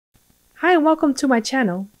Hi and welcome to my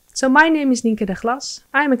channel. So my name is Nienke de Glas.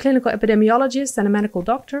 I am a clinical epidemiologist and a medical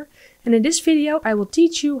doctor, and in this video I will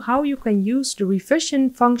teach you how you can use the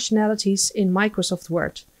revision functionalities in Microsoft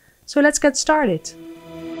Word. So let's get started.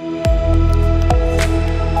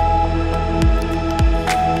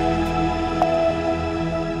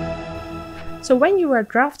 So when you are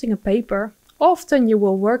drafting a paper, often you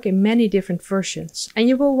will work in many different versions, and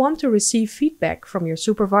you will want to receive feedback from your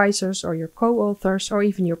supervisors or your co-authors or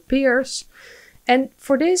even your peers. And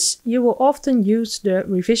for this, you will often use the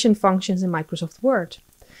revision functions in Microsoft Word.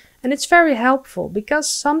 And it's very helpful because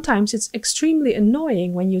sometimes it's extremely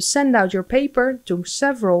annoying when you send out your paper to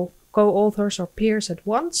several co-authors or peers at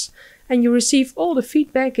once, and you receive all the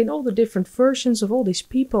feedback in all the different versions of all these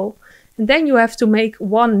people. And then you have to make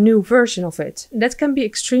one new version of it. And that can be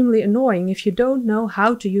extremely annoying if you don't know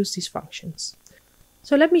how to use these functions.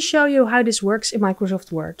 So let me show you how this works in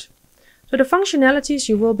Microsoft Word. So the functionalities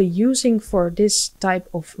you will be using for this type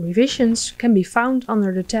of revisions can be found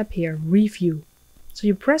under the tab here, Review. So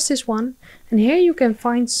you press this one, and here you can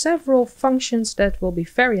find several functions that will be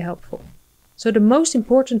very helpful. So the most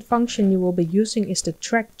important function you will be using is the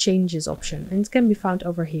Track Changes option, and it can be found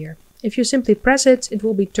over here. If you simply press it, it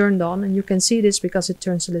will be turned on, and you can see this because it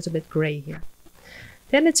turns a little bit gray here.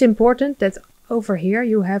 Then it's important that over here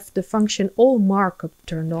you have the function All Markup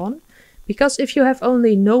turned on, because if you have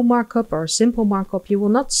only no markup or simple markup, you will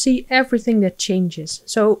not see everything that changes.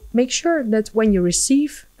 So make sure that when you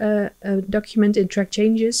receive a document in Track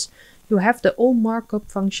Changes, you have the All Markup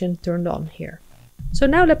function turned on here. So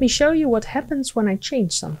now let me show you what happens when I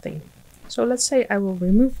change something. So let's say I will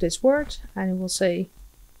remove this word and I will say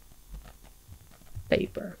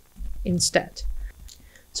paper instead.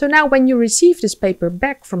 So now when you receive this paper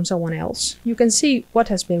back from someone else, you can see what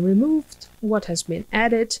has been removed, what has been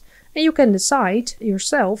added, and you can decide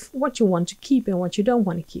yourself what you want to keep and what you don't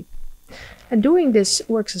want to keep. And doing this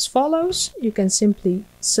works as follows. You can simply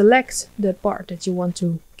select the part that you want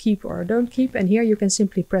to keep or don't keep, and here you can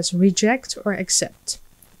simply press reject or accept.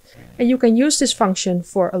 And you can use this function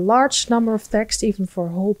for a large number of text, even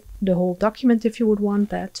for the whole document if you would want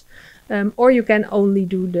that. Or you can only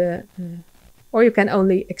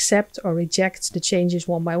accept or reject the changes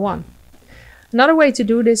one by one. Another way to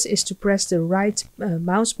do this is to press the right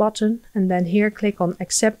mouse button and then here click on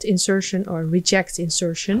accept insertion or reject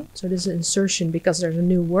insertion. So this is insertion because there's a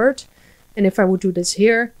new word. And if I would do this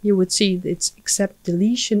here, you would see it's accept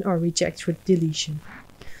deletion or reject with deletion.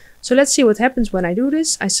 So let's see what happens when I do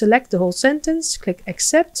this. I select the whole sentence, click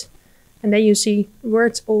accept. And then you see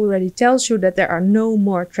Word already tells you that there are no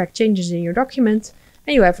more track changes in your document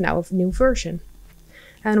and you have now a new version.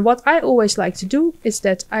 And what I always like to do is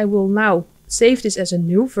that I will now save this as a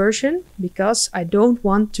new version because I don't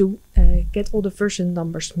want to get all the version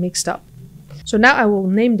numbers mixed up. So now I will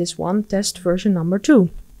name this one test version number 2.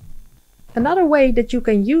 Another way that you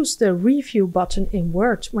can use the review button in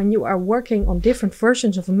Word when you are working on different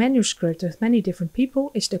versions of a manuscript with many different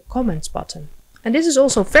people is the comments button. And this is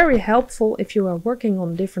also very helpful if you are working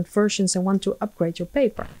on different versions and want to upgrade your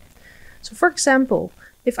paper. So for example,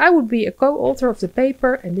 if I would be a co-author of the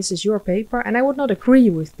paper and this is your paper and I would not agree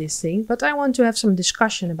with this thing, but I want to have some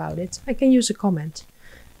discussion about it, I can use a comment.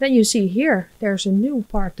 Then you see here, there's a new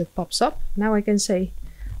part that pops up. Now I can say,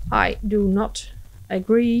 I do not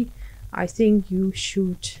agree. I think you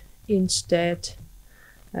should instead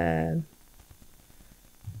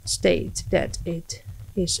state that it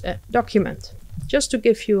is a document. Just to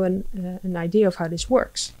give you an idea of how this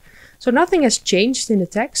works. So nothing has changed in the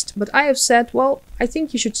text, but I have said, well, I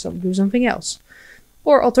think you should do something else.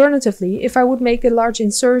 Or alternatively, if I would make a large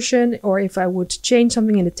insertion or if I would change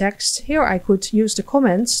something in the text, here I could use the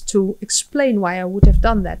comments to explain why I would have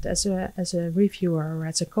done that as a reviewer or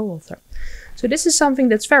as a co-author. So this is something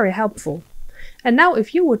that's very helpful. And now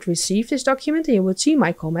if you would receive this document and you would see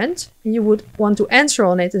my comment and you would want to answer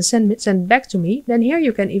on it and send it back to me, then here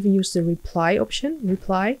you can even use the reply option,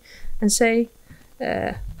 reply, and say,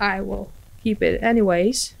 I will keep it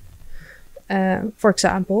anyways, for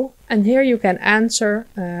example. And here you can answer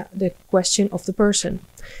the question of the person.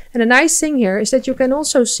 And the nice thing here is that you can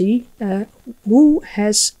also see who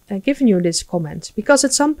has given you this comment, because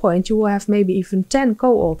at some point you will have maybe even 10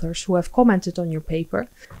 co-authors who have commented on your paper,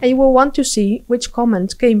 and you will want to see which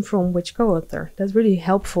comment came from which co-author. That's really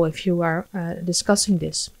helpful if you are discussing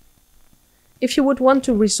this. If you would want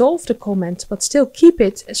to resolve the comment but still keep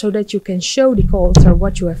it so that you can show the co-author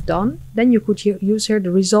what you have done, then you could use here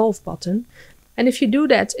the resolve button. And if you do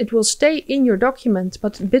that, it will stay in your document,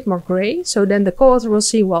 but a bit more gray. So then the co-author will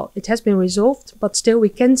see, well, it has been resolved, but still we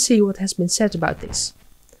can see what has been said about this.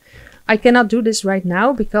 I cannot do this right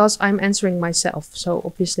now because I'm answering myself, so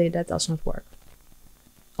obviously that does not work.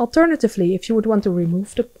 Alternatively, if you would want to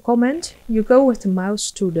remove the comment, you go with the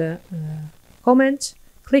mouse to the comment,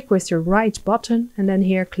 click with your right button, and then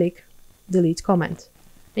here click delete comment.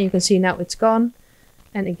 And you can see now it's gone.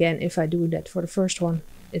 And again, if I do that for the first one,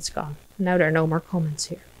 it's gone. Now there are no more comments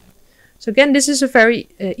here. So again, this is a very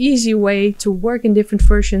easy way to work in different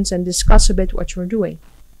versions and discuss a bit what you're doing.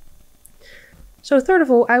 So third of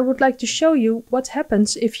all, I would like to show you what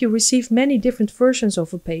happens if you receive many different versions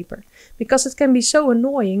of a paper, because it can be so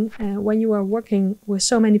annoying when you are working with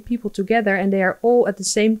so many people together and they are all at the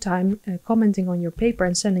same time commenting on your paper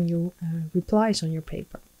and sending you replies on your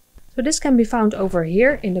paper. So this can be found over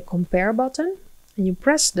here in the compare button, and you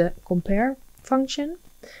press the compare function.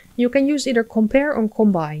 You can use either compare or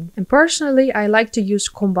combine, and personally I like to use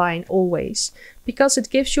combine always, because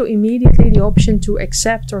it gives you immediately the option to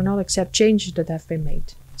accept or not accept changes that have been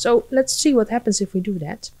made. So let's see what happens if we do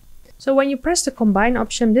that. So when you press the combine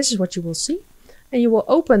option, this is what you will see, and you will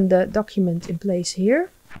open the document in place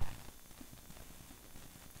here.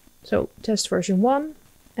 So test version 1,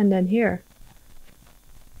 and then here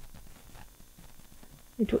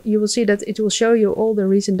you will see that it will show you all the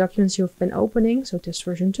recent documents you've been opening, so test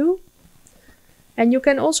version 2. And you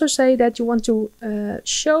can also say that you want to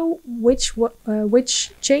show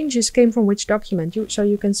which changes came from which document. So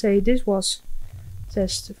you can say this was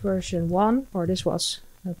test version 1, or this was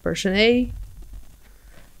version A,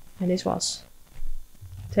 and this was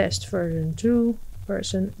test version 2,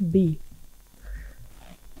 version B.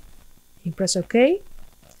 You press OK.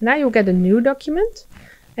 Now you'll get a new document.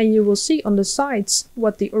 And you will see on the sides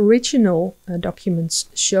what the original documents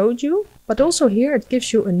showed you, but also here it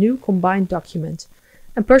gives you a new combined document.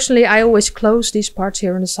 And personally, I always close these parts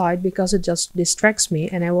here on the side because it just distracts me,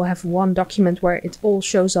 and I will have one document where it all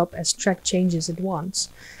shows up as track changes at once.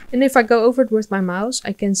 And if I go over it with my mouse,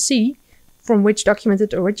 I can see from which document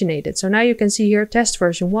it originated. So now you can see here test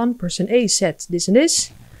version 1, person A said this and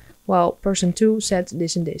this, while person 2 said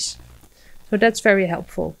this and this. So that's very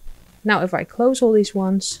helpful. Now if I close all these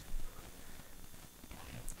ones,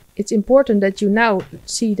 it's important that you now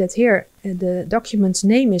see that here the document's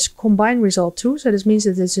name is combine result 2. So this means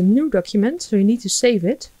that it's a new document, so you need to save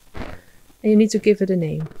it and you need to give it a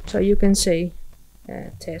name. So you can say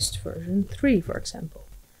test version 3, for example.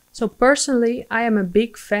 So personally, I am a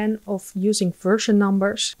big fan of using version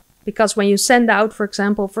numbers, because when you send out, for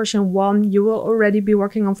example, version 1, you will already be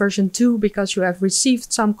working on version 2 because you have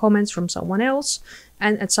received some comments from someone else.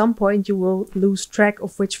 And at some point you will lose track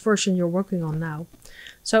of which version you're working on now.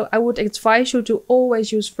 So I would advise you to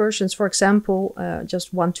always use versions, for example,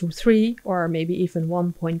 just 1, 2, 3, or maybe even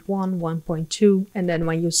 1.1, 1.2. And then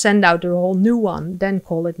when you send out the whole new one, then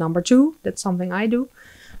call it number 2. That's something I do.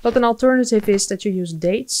 But an alternative is that you use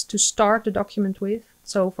dates to start the document with.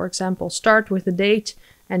 So for example, start with the date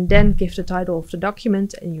and then give the title of the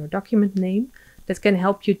document and your document name. That can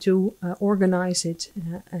help you to organize it,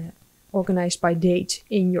 organized by date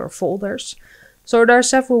in your folders. So there are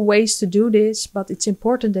several ways to do this, but it's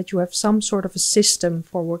important that you have some sort of a system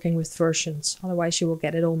for working with versions. Otherwise you will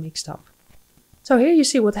get it all mixed up. So here you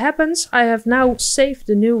see what happens. I have now saved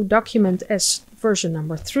the new document as version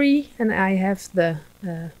number 3, and I have the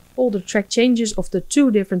all the track changes of the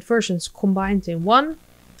 2 different versions combined in one.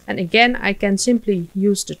 And again, I can simply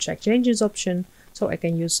use the track changes option. So I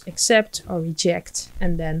can use accept or reject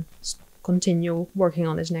and then continue working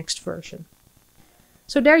on this next version.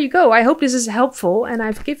 So there you go. I hope this is helpful, and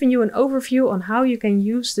I've given you an overview on how you can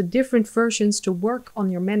use the different versions to work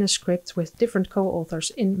on your manuscript with different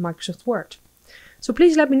co-authors in Microsoft Word. So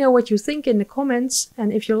please let me know what you think in the comments,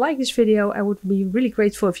 and if you like this video, I would be really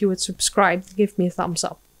grateful if you would subscribe and give me a thumbs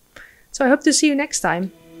up. So I hope to see you next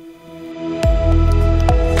time.